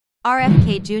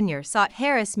RFK Jr. sought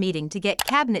Harris meeting to get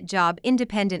cabinet job.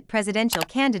 Independent presidential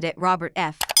candidate Robert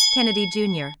F. Kennedy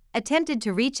Jr. attempted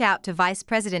to reach out to Vice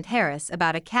President Harris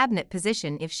about a cabinet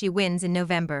position if she wins in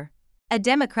November. A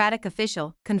Democratic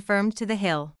official confirmed to The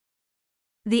Hill.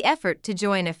 The effort to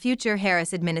join a future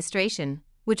Harris administration,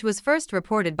 which was first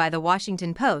reported by The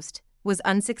Washington Post, was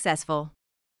unsuccessful.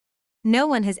 No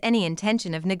one has any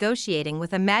intention of negotiating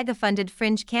with a MAGA-funded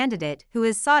fringe candidate who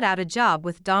has sought out a job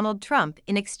with Donald Trump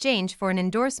in exchange for an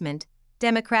endorsement,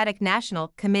 Democratic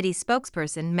National Committee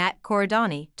spokesperson Matt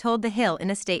Corridoni told The Hill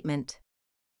in a statement.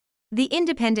 The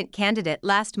independent candidate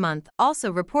last month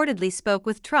also reportedly spoke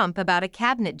with Trump about a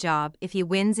cabinet job if he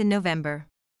wins in November.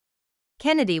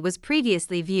 Kennedy was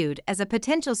previously viewed as a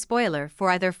potential spoiler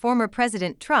for either former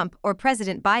President Trump or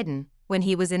President Biden when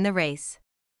he was in the race.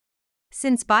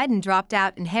 Since Biden dropped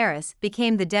out and Harris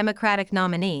became the Democratic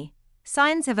nominee,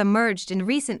 signs have emerged in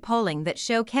recent polling that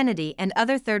show Kennedy and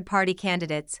other third-party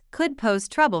candidates could pose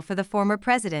trouble for the former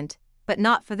president, but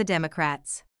not for the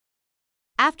Democrats.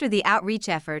 After the outreach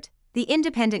effort, the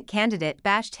independent candidate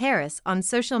bashed Harris on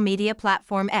social media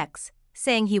platform X,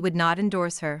 saying he would not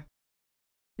endorse her.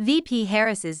 VP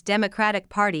Harris's Democratic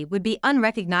Party would be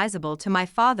unrecognizable to my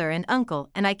father and uncle,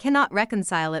 and I cannot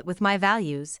reconcile it with my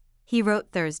values, he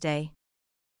wrote Thursday.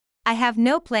 I have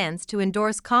no plans to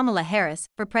endorse Kamala Harris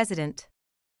for president.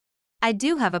 I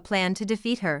do have a plan to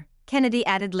defeat her, Kennedy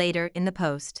added later in the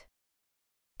post.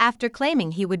 After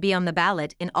claiming he would be on the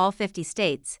ballot in all 50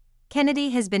 states, Kennedy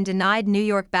has been denied New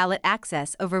York ballot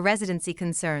access over residency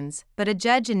concerns, but a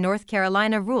judge in North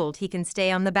Carolina ruled he can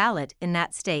stay on the ballot in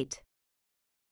that state.